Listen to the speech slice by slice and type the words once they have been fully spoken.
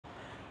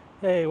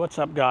Hey, what's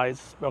up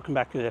guys? Welcome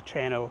back to the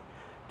channel.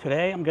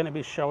 Today I'm going to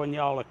be showing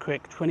y'all a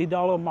quick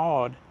 $20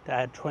 mod to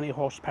add 20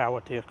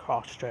 horsepower to your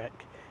Crosstrek.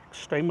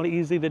 Extremely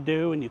easy to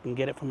do and you can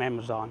get it from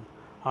Amazon.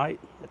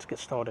 Alright, let's get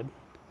started.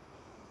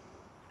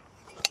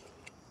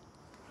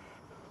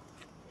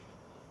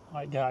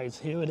 Alright guys,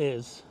 here it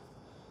is.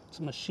 It's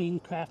a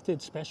machine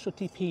crafted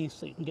specialty piece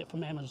that you can get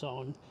from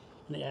Amazon,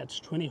 and it adds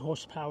 20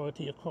 horsepower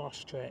to your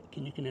Crosstrek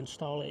and you can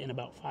install it in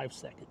about 5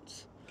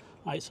 seconds.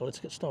 Alright, so let's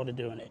get started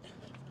doing it.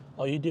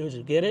 All you do is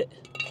you get it,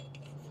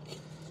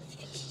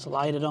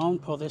 slide it on,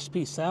 pull this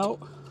piece out,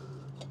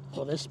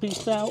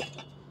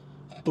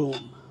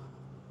 boom.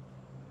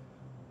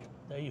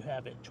 There you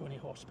have it, 20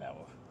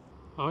 horsepower.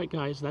 Alright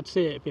guys, that's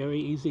it. Very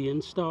easy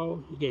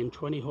install. You're getting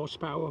 20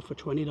 horsepower for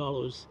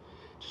 $20.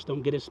 Just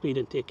don't get a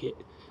speeding ticket.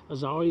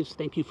 As always,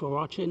 thank you for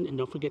watching and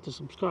don't forget to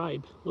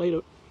subscribe.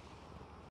 Later.